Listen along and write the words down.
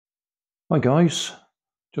Hi guys,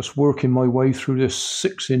 just working my way through this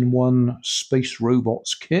 6-in-1 Space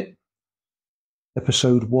Robots kit.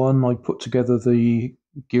 Episode 1, I put together the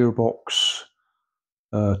gearbox,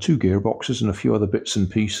 2 gearboxes and a few other bits and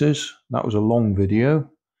pieces. That was a long video,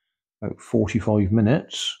 about 45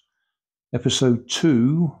 minutes. Episode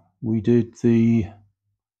 2, we did the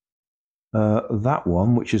that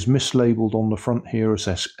one, which is mislabeled on the front here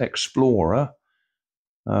as Explorer.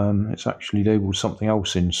 It's actually labeled something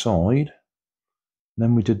else inside.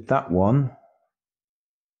 Then we did that one,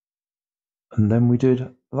 and then we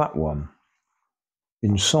did that one.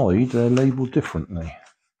 Inside, they're labelled differently.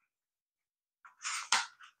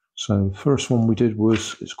 So the first one we did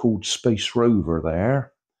was, it's called Space Rover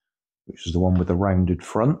there, which is the one with the rounded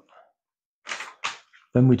front.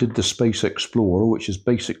 Then we did the Space Explorer, which is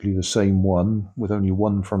basically the same one, with only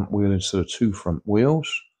one front wheel instead of 2 front wheels,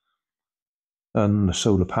 and the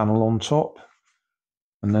solar panel on top.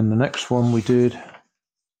 And then the next one we did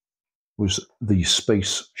was the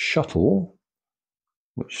Space Shuttle,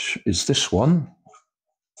 which is this one.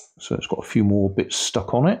 So it's got a few more bits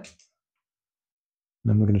stuck on it. And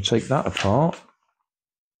then we're going to take that apart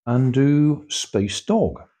and do Space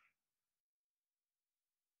Dog.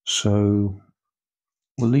 So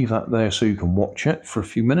we'll leave that there so you can watch it for a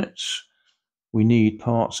few minutes. We need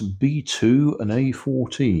parts B2 and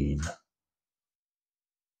A14.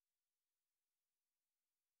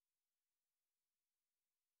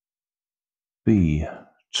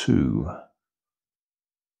 B2.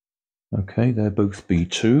 Okay, they're both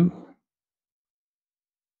B2.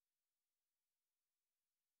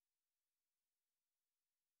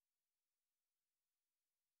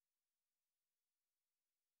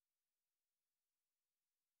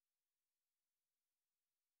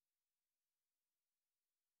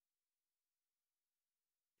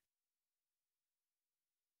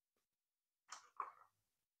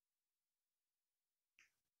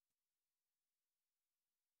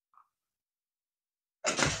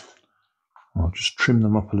 I'll just trim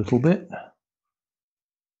them up a little bit.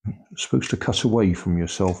 It's supposed to cut away from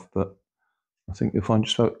yourself, but I think you'll find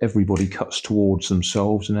just about everybody cuts towards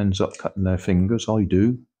themselves and ends up cutting their fingers. I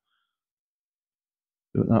do.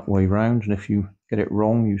 Do it that way round, and if you get it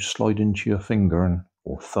wrong, you slide into your finger,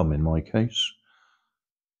 or thumb in my case.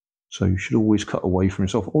 So you should always cut away from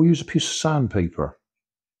yourself, or use a piece of sandpaper.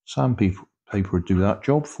 Sandpaper would do that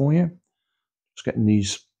job for you. Just getting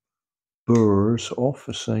these burrs off,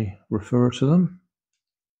 as they refer to them.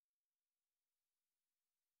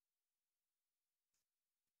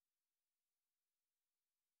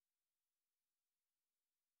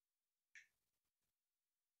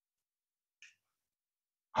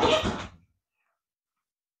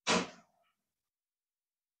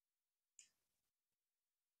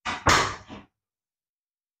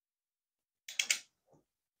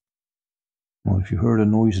 Well, if you heard a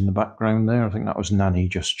noise in the background there, I think that was Nanny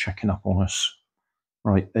just checking up on us.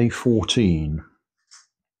 Right, A14.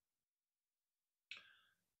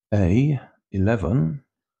 A11,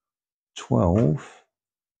 12,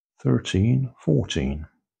 13, 14.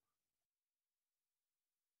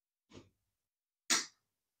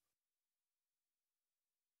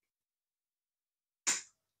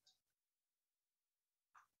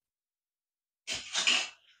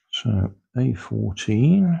 So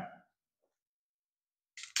A14.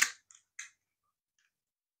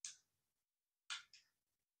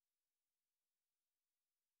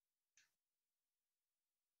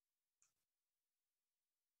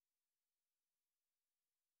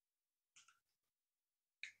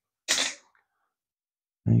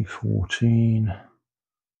 A14,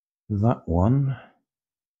 that one.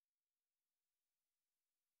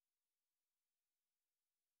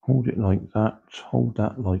 Hold it like that, hold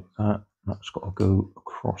that like that. That's got to go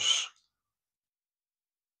across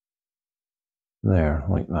there,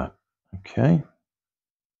 like that. Okay.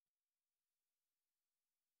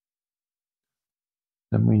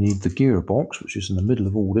 Then we need the gearbox, which is in the middle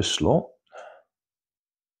of all this lot.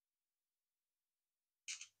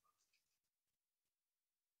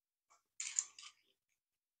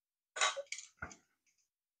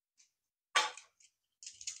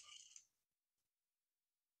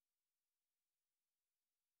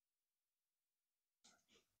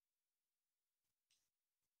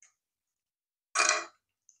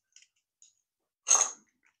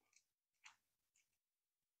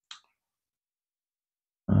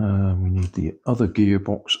 We need the other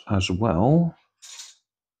gearbox as well.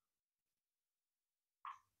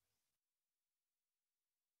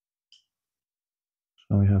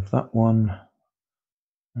 So we have that one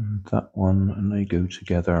and that one, and they go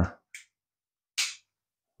together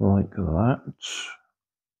like that.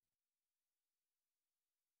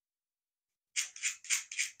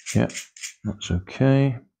 Yep, that's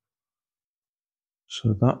okay.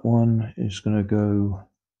 So that one is going to go,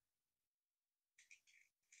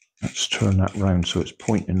 let's turn that round so it's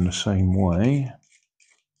pointing the same way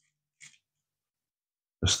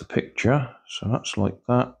as the picture. So that's like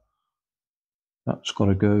that. That's got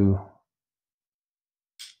to go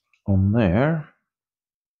on there.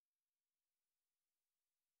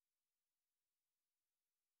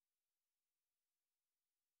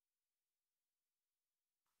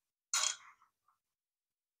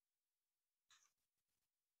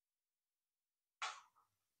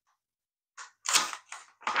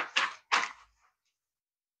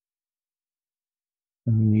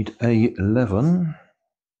 And we need A11.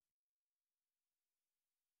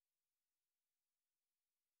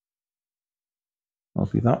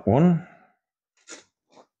 That'll be that one.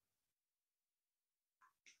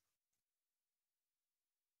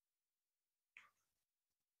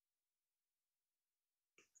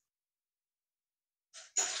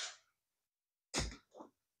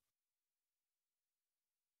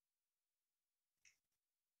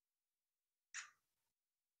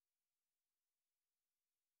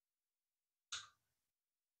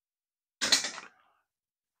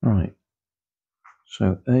 Right.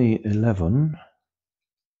 So A11.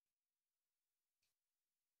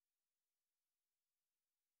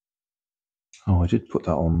 Oh, I did put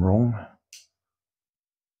that on wrong.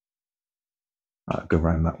 I'll go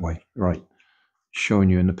around that way. Right. Showing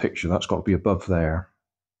you in the picture, that's got to be above there.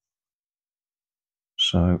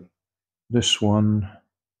 So this one,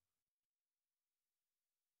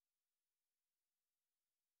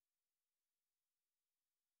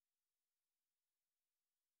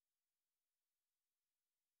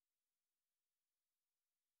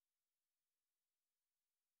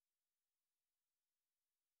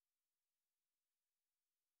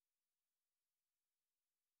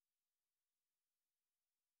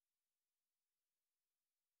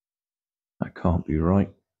 that can't be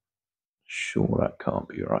right. Sure, that can't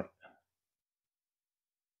be right.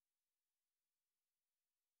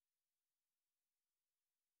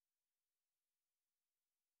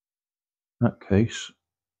 In that case,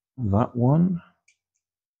 that one.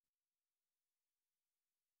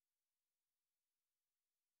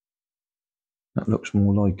 That looks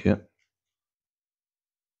more like it.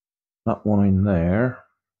 That one in there.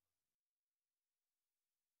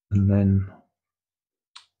 And then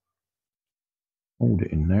hold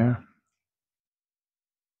it in there.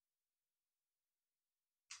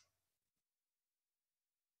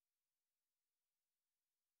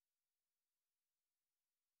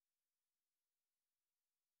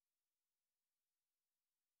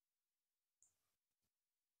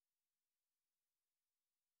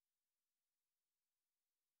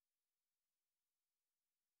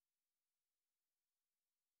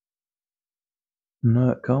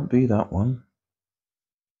 No, it can't be that one.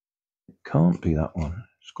 It can't be that one.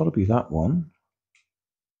 It's got to be that one.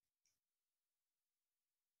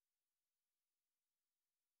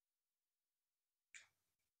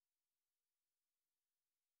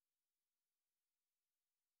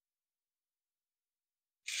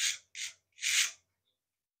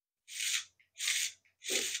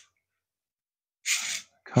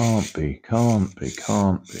 Can't be, can't be,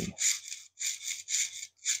 can't be.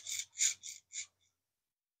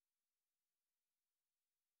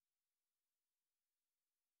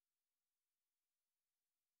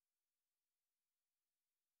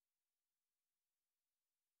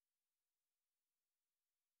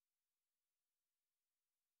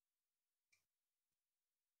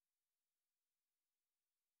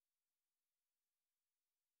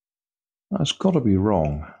 That's got to be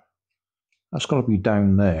wrong. That's got to be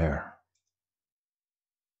down there.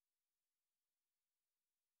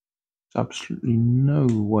 There's absolutely no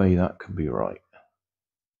way that can be right.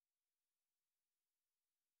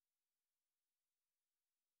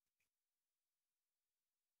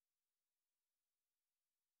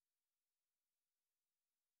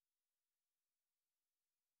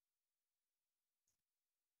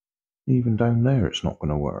 Even down there, it's not going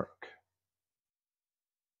to work.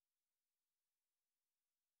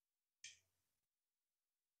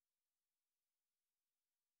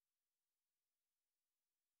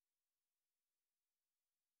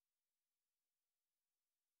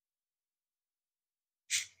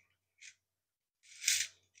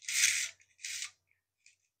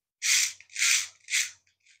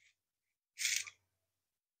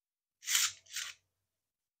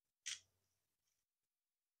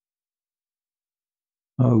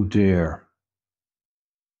 Oh dear.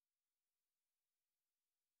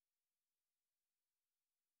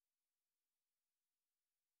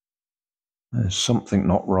 There's something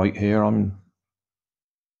not right here.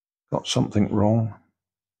 got something wrong.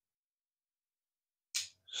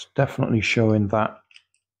 It's definitely showing that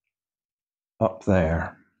up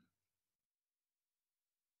there.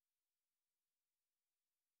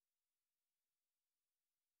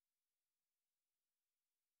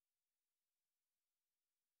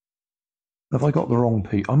 Have I got the wrong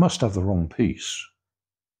piece? I must have the wrong piece.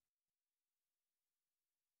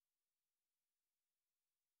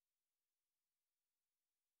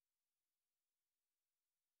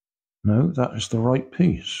 No, that is the right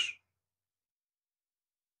piece.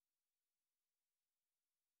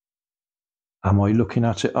 Am I looking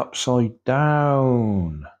at it upside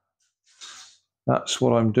down? That's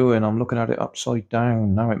what I'm doing. I'm looking at it upside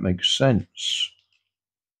down. Now it makes sense.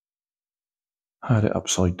 I had it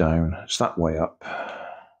upside down. It's that way up.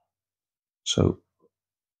 So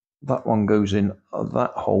that one goes in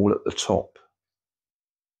that hole at the top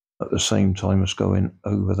at the same time as going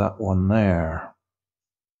over that one there.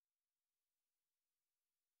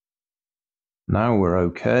 Now we're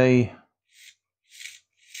okay.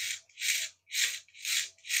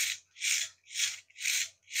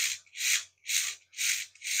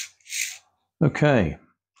 Okay,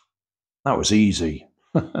 that was easy.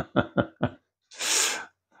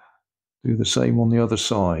 Do the same on the other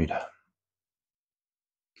side.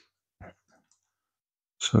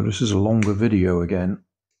 So this is a longer video again.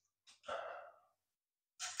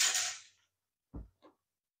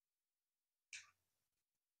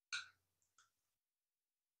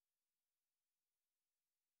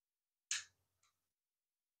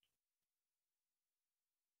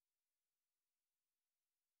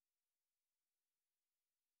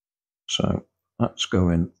 So that's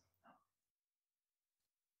going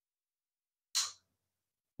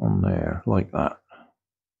on there like that.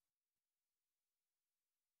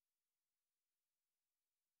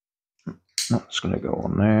 That's going to go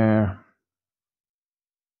on there.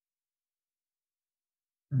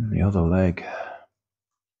 And the other leg.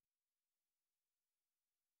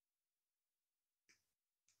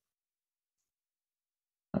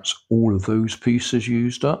 That's all of those pieces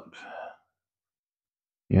used up.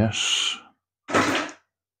 Yes.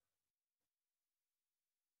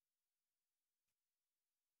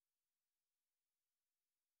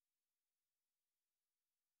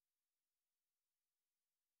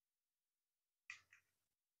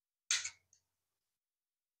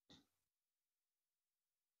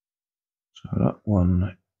 So that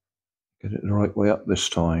one, get it the right way up this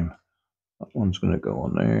time. That one's going to go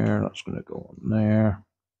on there. That's going to go on there.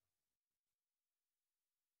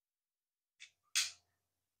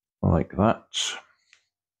 Like that.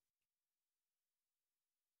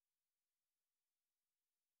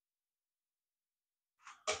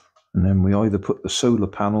 And then we either put the solar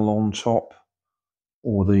panel on top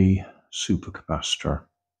or the supercapacitor.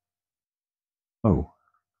 Oh.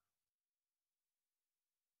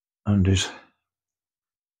 And his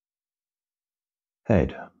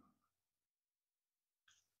head.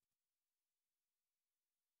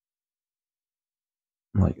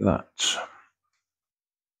 Like that.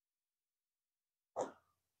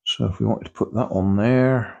 So if we wanted to put that on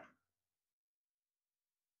there.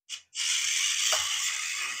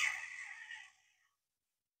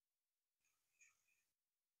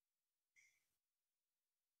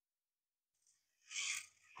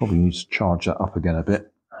 Probably needs to charge that up again a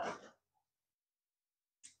bit.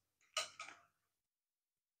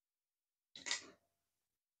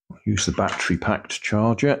 Use the battery pack to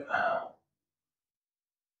charge it.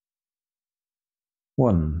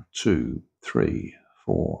 1, 2, 3,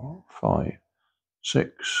 4, 5,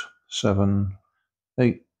 6, 7,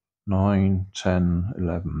 8, 9, 10,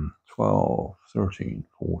 11, 12, 13,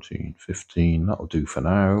 14, 15. That'll do for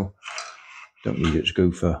now. Don't need it to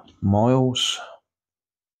go for miles.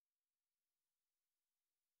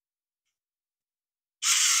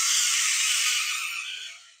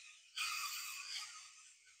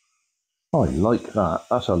 I like that.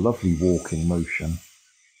 That's a lovely walking motion.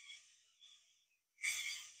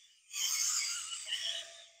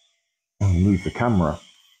 I'll move the camera.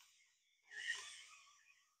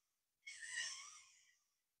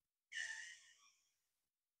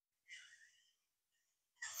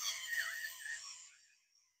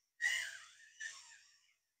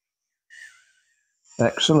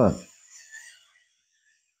 Excellent.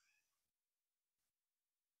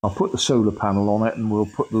 I'll put the solar panel on it and we'll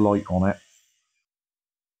put the light on it.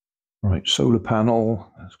 Right, solar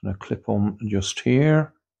panel. That's going to clip on just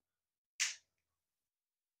here.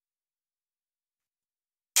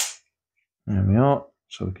 There we are.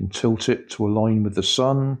 So we can tilt it to align with the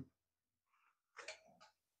sun.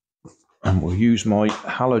 And we'll use my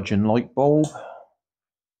halogen light bulb.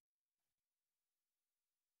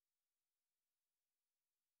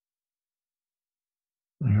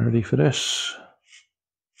 Ready for this?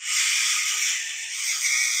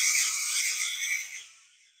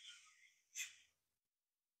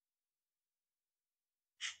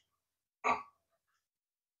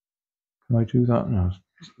 Can I do that now?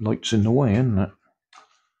 Light's in the way, isn't it?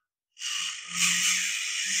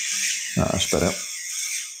 That's better.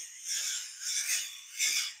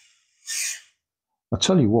 I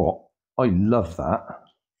tell you what, I love that.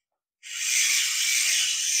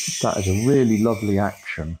 That is a really lovely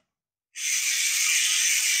action.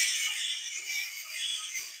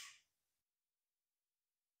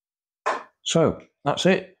 So, that's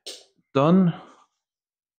it. Done.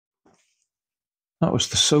 That was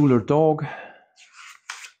the Solar Dog.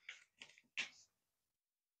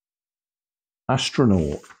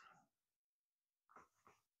 Astronaut.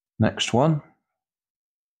 Next one.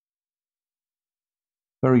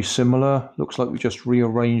 Very similar. Looks like we just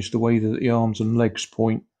rearranged the way that the arms and legs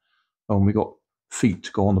point. Oh, and we got feet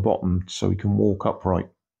to go on the bottom so we can walk upright.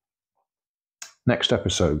 Next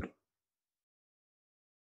episode.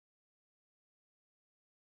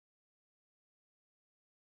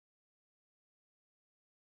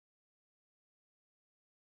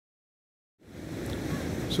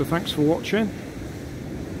 So thanks for watching.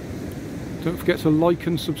 Don't forget to like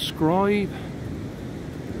and subscribe.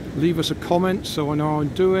 Leave us a comment so I know how I'm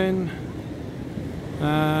doing.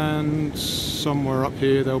 And somewhere up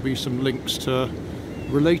here there'll be some links to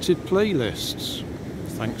related playlists.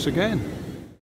 Thanks again.